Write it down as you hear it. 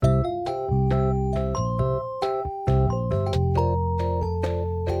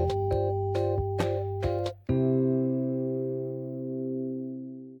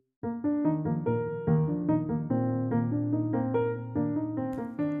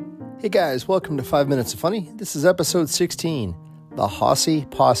Hey guys, welcome to 5 Minutes of Funny. This is episode 16, The Hossy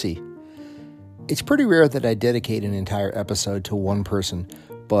Posse. It's pretty rare that I dedicate an entire episode to one person,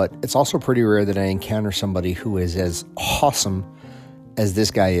 but it's also pretty rare that I encounter somebody who is as awesome as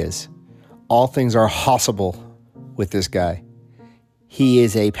this guy is. All things are hossable with this guy. He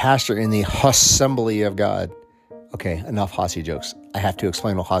is a pastor in the Assembly of God. Okay, enough Hossy jokes. I have to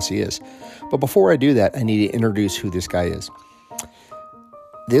explain what Hossy is. But before I do that, I need to introduce who this guy is.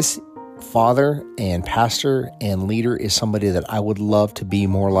 This father and pastor and leader is somebody that I would love to be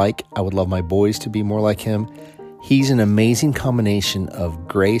more like. I would love my boys to be more like him. He's an amazing combination of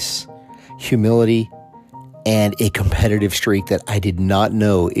grace, humility, and a competitive streak that I did not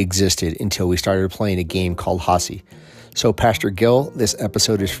know existed until we started playing a game called Hossy. So Pastor Gil, this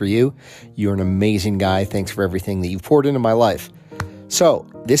episode is for you. You're an amazing guy. Thanks for everything that you've poured into my life. So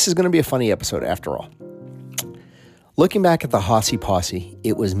this is going to be a funny episode after all. Looking back at the Hossy Posse,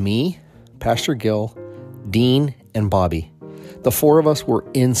 it was me, Pastor Gil, Dean, and Bobby. The four of us were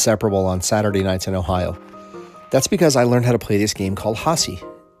inseparable on Saturday nights in Ohio. That's because I learned how to play this game called Hossy.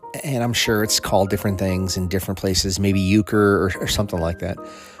 And I'm sure it's called different things in different places, maybe euchre or something like that.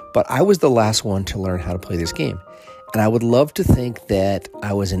 But I was the last one to learn how to play this game. And I would love to think that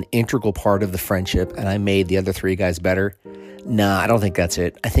I was an integral part of the friendship and I made the other three guys better. Nah, I don't think that's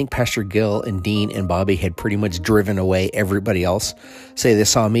it. I think Pastor Gil and Dean and Bobby had pretty much driven away everybody else. Say they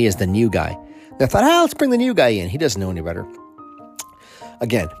saw me as the new guy. They thought, let's bring the new guy in. He doesn't know any better.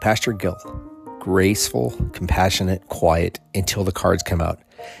 Again, Pastor Gil, graceful, compassionate, quiet until the cards come out.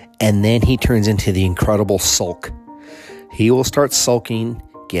 And then he turns into the incredible sulk. He will start sulking,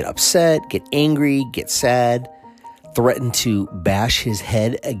 get upset, get angry, get sad, threaten to bash his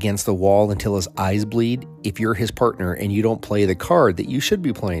head against the wall until his eyes bleed if you're his partner and you don't play the card that you should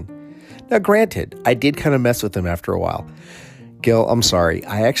be playing. Now, granted, I did kind of mess with him after a while. Gil, I'm sorry.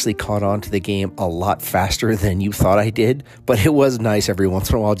 I actually caught on to the game a lot faster than you thought I did, but it was nice every once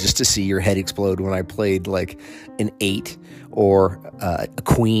in a while just to see your head explode when I played like an 8 or a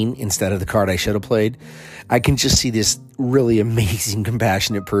queen instead of the card I should have played. I can just see this really amazing,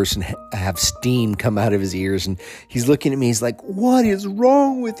 compassionate person have steam come out of his ears, and he's looking at me. He's like, what is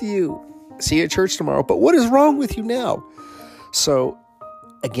wrong with you? See you at church tomorrow, but what is wrong with you now? So,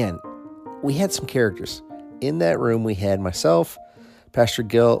 again, we had some characters. In that room, we had myself, Pastor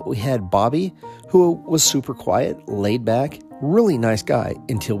Gil, we had Bobby, who was super quiet, laid back, really nice guy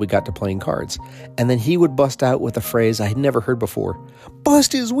until we got to playing cards. And then he would bust out with a phrase I had never heard before.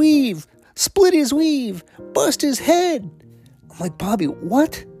 Bust his weave, split his weave, bust his head. I'm like, Bobby,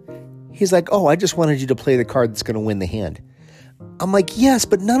 what? He's like, I just wanted you to play the card that's going to win the hand. I'm like, yes,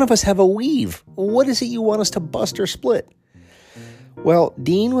 but none of us have a weave. What is it you want us to bust or split? Well,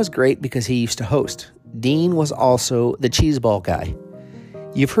 Dean was great because he used to host. Dean was also the cheese ball guy.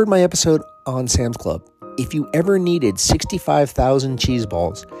 You've heard my episode on Sam's Club. If you ever needed 65,000 cheese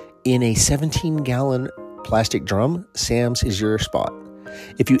balls in a 17-gallon plastic drum, Sam's is your spot.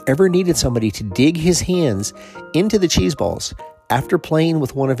 If you ever needed somebody to dig his hands into the cheese balls after playing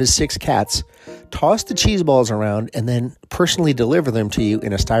with one of his 6 cats, toss the cheese balls around, and then personally deliver them to you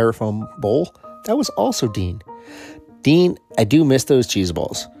in a styrofoam bowl, that was also Dean. Dean, I do miss those cheese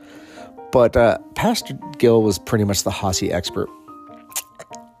balls. But Pastor Gil was pretty much the Hossy expert.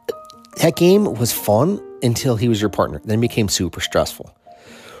 That game was fun until he was your partner. Then it became super stressful.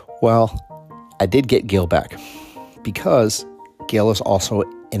 Well, I did get Gil back because Gil is also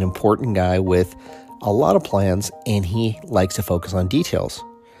an important guy with a lot of plans, and he likes to focus on details.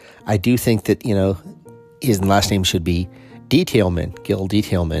 I do think that, his last name should be Detailman, Gil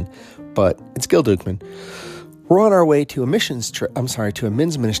Detailman, but it's Gil Dukeman. We're on our way to a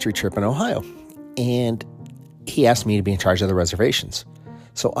men's ministry trip in Ohio, and he asked me to be in charge of the reservations.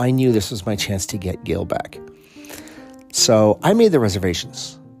 So I knew this was my chance to get Gil back. So I made the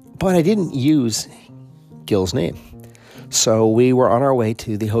reservations, but I didn't use Gil's name. So we were on our way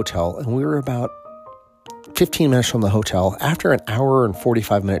to the hotel, and we were about 15 minutes from the hotel after an hour and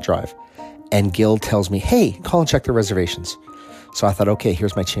 45-minute drive. And Gil tells me, hey, call and check the reservations. So I thought, okay,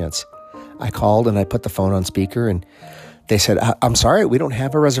 here's my chance. I called and I put the phone on speaker, and they said, I'm sorry, we don't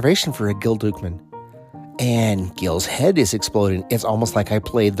have a reservation for a Gil Dukeman. And Gil's head is exploding. It's almost like I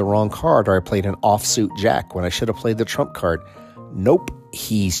played the wrong card, or I played an offsuit jack when I should have played the trump card. Nope.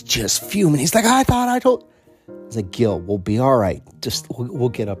 He's just fuming. He's like, I was like, Gil, we'll be all right. Just, we'll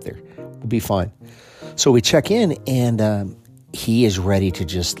get up there. We'll be fine. So we check in, and he is ready to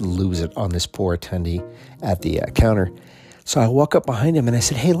just lose it on this poor attendee at the counter. So I walk up behind him and I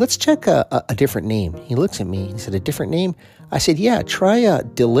said, hey, let's check a different name. He looks at me and he said, a different name? I said, yeah, try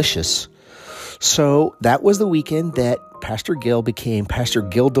Delicious. So that was the weekend that Pastor Gil became Pastor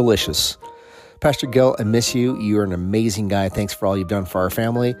Gil Delicious. Pastor Gil, I miss you. You're an amazing guy. Thanks for all you've done for our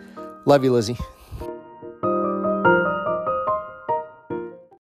family. Love you, Lizzie.